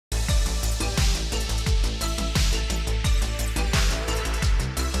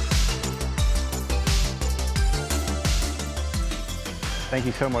Thank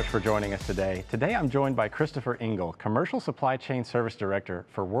you so much for joining us today. Today I'm joined by Christopher Engel, Commercial Supply Chain Service Director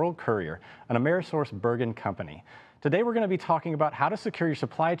for World Courier, an AmerisourceBergen Company. Today we're going to be talking about how to secure your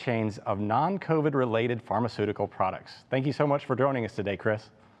supply chains of non-COVID related pharmaceutical products. Thank you so much for joining us today, Chris.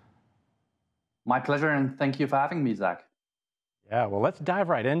 My pleasure, and thank you for having me, Zach. Yeah, well, let's dive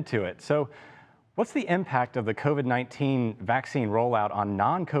right into it. So, what's the impact of the COVID-19 vaccine rollout on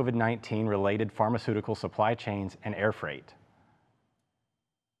non-COVID-19 related pharmaceutical supply chains and air freight?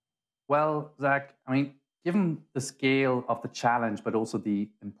 Well, Zach, given the scale of the challenge, but also the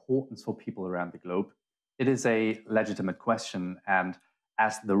importance for people around the globe, it is a legitimate question. And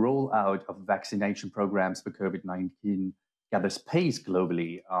as the rollout of vaccination programs for COVID-19 gathers pace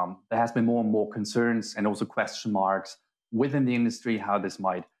globally, there has been more and more concerns and also question marks within the industry how this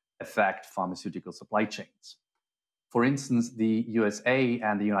might affect pharmaceutical supply chains. For instance, the USA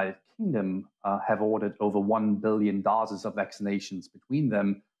and the United Kingdom have ordered over $1 billion of vaccinations between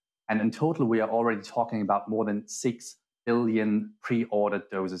them. And in total, we are already talking about more than 6 billion pre-ordered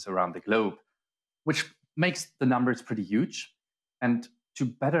doses around the globe, which makes the numbers pretty huge. And to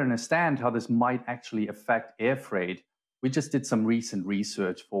better understand how this might actually affect air freight, we just did some recent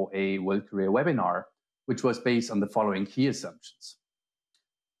research for a World Courier webinar, which was based on the following key assumptions.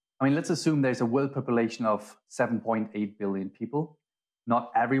 Let's assume there's a world population of 7.8 billion people.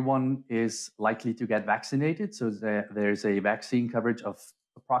 Not everyone is likely to get vaccinated, so there's a vaccine coverage of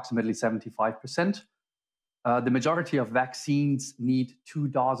approximately 75%. The majority of vaccines need 2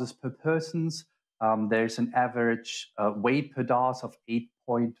 doses per person. There's an average weight per dose of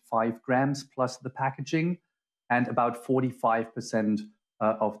 8.5 grams plus the packaging, and about 45%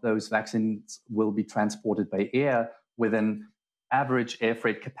 of those vaccines will be transported by air with an average air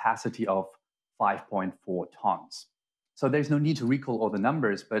freight capacity of 5.4 tons. So there's no need to recall all the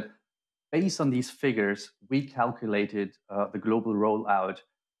numbers, but based on these figures, we calculated the global rollout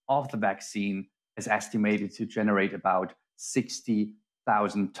of the vaccine is estimated to generate about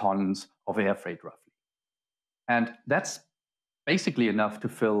 60,000 tons of air freight roughly. And that's basically enough to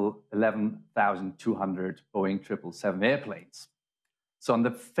fill 11,200 Boeing 777 airplanes. So on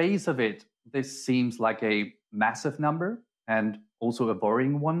the face of it, this seems like a massive number and also a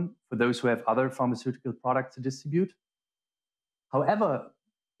worrying one for those who have other pharmaceutical products to distribute. However,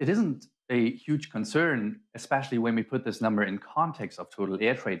 it isn't a huge concern, especially when we put this number in context of total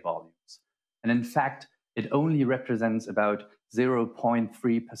air freight volumes. And in fact, it only represents about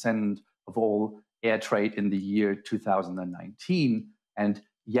 0.3% of all air trade in the year 2019. And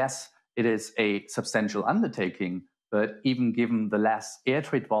yes, it is a substantial undertaking, but even given the less air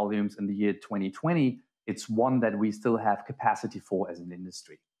trade volumes in the year 2020, it's one that we still have capacity for as an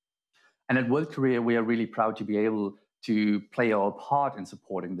industry. And at World Courier, we are really proud to be able to play our part in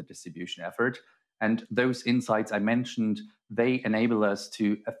supporting the distribution effort. And those insights I mentioned, they enable us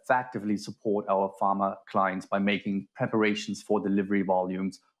to effectively support our pharma clients by making preparations for delivery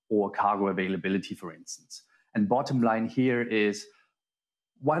volumes or cargo availability, for instance. And bottom line here is,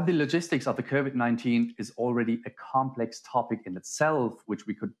 while the logistics of the COVID-19 is already a complex topic in itself, which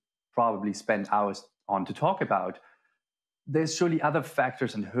we could probably spend hours on to talk about, there's surely other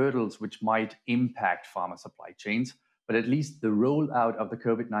factors and hurdles which might impact pharma supply chains, but at least the rollout of the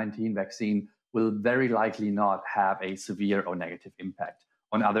COVID-19 vaccine will very likely not have a severe or negative impact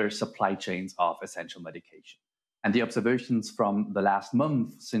on other supply chains of essential medication. And the observations from the last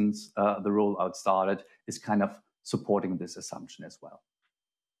month since the rollout started is kind of supporting this assumption as well.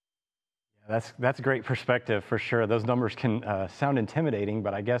 That's a great perspective for sure. Those numbers can sound intimidating,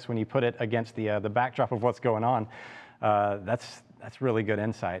 but I guess when you put it against the backdrop of what's going on, that's really good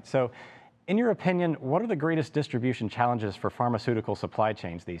insight. So, in your opinion, what are the greatest distribution challenges for pharmaceutical supply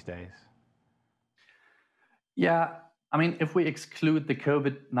chains these days? Yeah, if we exclude the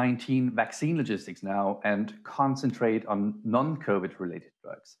COVID-19 vaccine logistics now and concentrate on non-COVID related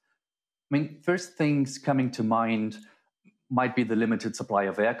drugs, first things coming to mind might be the limited supply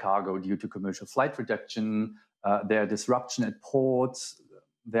of air cargo due to commercial flight reduction, there are disruption at ports,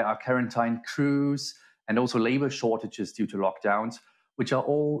 there are quarantine crews, and also labor shortages due to lockdowns, which are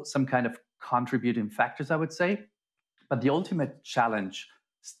all some kind of contributing factors, I would say. But the ultimate challenge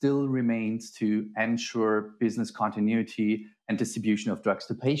still remains to ensure business continuity and distribution of drugs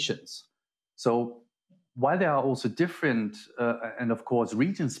to patients. So while there are also different and of course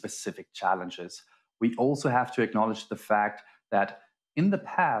region-specific challenges, we also have to acknowledge the fact that in the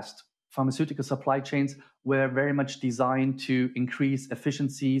past, pharmaceutical supply chains were very much designed to increase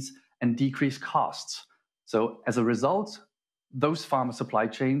efficiencies and decrease costs. So as a result, those pharma supply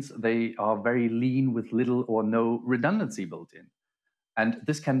chains, they are very lean with little or no redundancy built in. And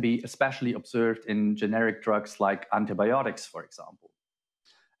this can be especially observed in generic drugs like antibiotics, for example.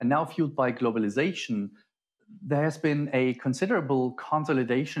 And now, fueled by globalization, there has been a considerable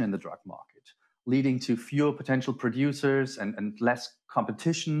consolidation in the drug market, leading to fewer potential producers and less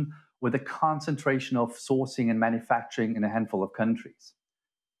competition, with a concentration of sourcing and manufacturing in a handful of countries.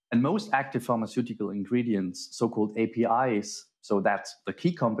 And most active pharmaceutical ingredients, so-called APIs, so that's the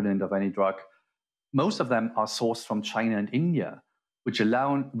key component of any drug, most of them are sourced from China and India, which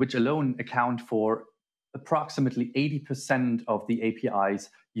alone account for approximately 80% of the APIs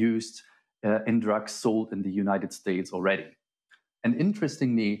used in drugs sold in the United States already. And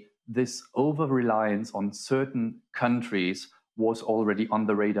interestingly, this over-reliance on certain countries was already on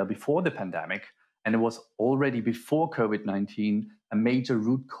the radar before the pandemic, and it was already before COVID-19 a major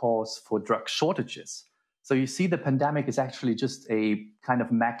root cause for drug shortages. So you see, the pandemic is actually just a kind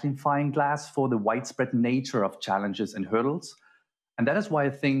of magnifying glass for the widespread nature of challenges and hurdles. And that is why I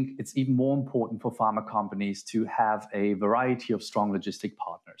think it's even more important for pharma companies to have a variety of strong logistic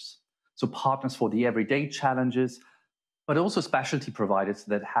partners. So partners for the everyday challenges, but also specialty providers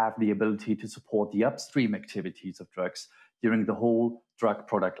that have the ability to support the upstream activities of drugs during the whole drug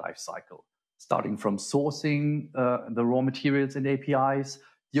product life cycle, starting from sourcing the raw materials and APIs,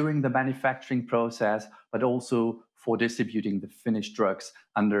 during the manufacturing process, but also for distributing the finished drugs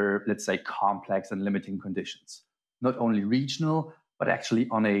under, let's say, complex and limiting conditions. Not only regional, but actually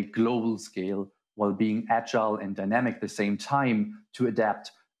on a global scale, while being agile and dynamic at the same time to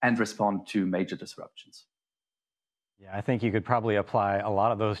adapt and respond to major disruptions. Yeah, I think you could probably apply a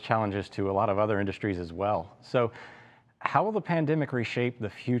lot of those challenges to a lot of other industries as well. So how will the pandemic reshape the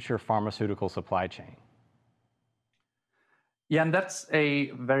future pharmaceutical supply chain? Yeah, and that's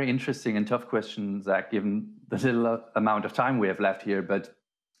a very interesting and tough question, Zach, given the little amount of time we have left here. But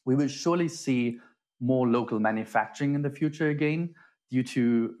we will surely see more local manufacturing in the future again due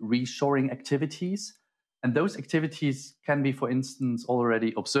to reshoring activities. And those activities can be, for instance,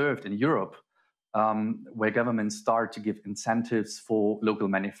 already observed in Europe, where governments start to give incentives for local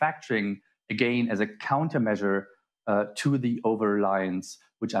manufacturing, again, as a countermeasure to the over-reliance,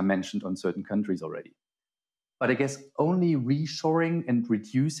 which I mentioned on certain countries already. But I guess only reshoring and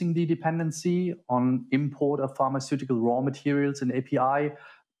reducing the dependency on import of pharmaceutical raw materials and API,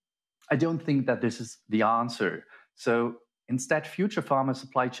 I don't think that this is the answer. So instead, future pharma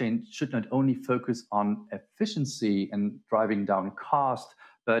supply chain should not only focus on efficiency and driving down cost,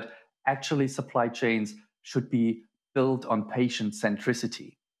 but actually supply chains should be built on patient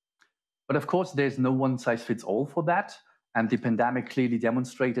centricity. But of course, there's no one size fits all for that. And the pandemic clearly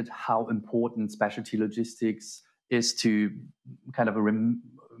demonstrated how important specialty logistics is to kind of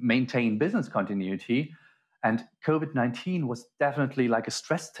maintain business continuity. And COVID-19 was definitely like a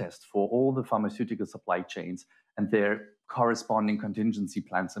stress test for all the pharmaceutical supply chains and their corresponding contingency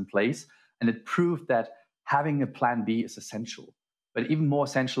plans in place. And it proved that having a plan B is essential. But even more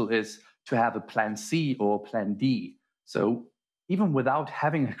essential is to have a plan C or plan D. So even without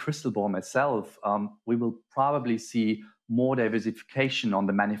having a crystal ball myself, we will probably see more diversification on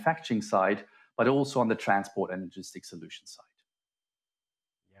the manufacturing side, but also on the transport and logistics solution side.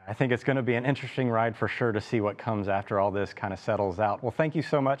 Yeah, I think it's going to be an interesting ride for sure to see what comes after all this kind of settles out. Well, thank you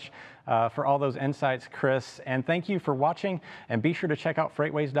so much for all those insights, Chris, and thank you for watching. And be sure to check out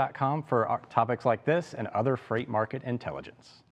FreightWaves.com for topics like this and other freight market intelligence.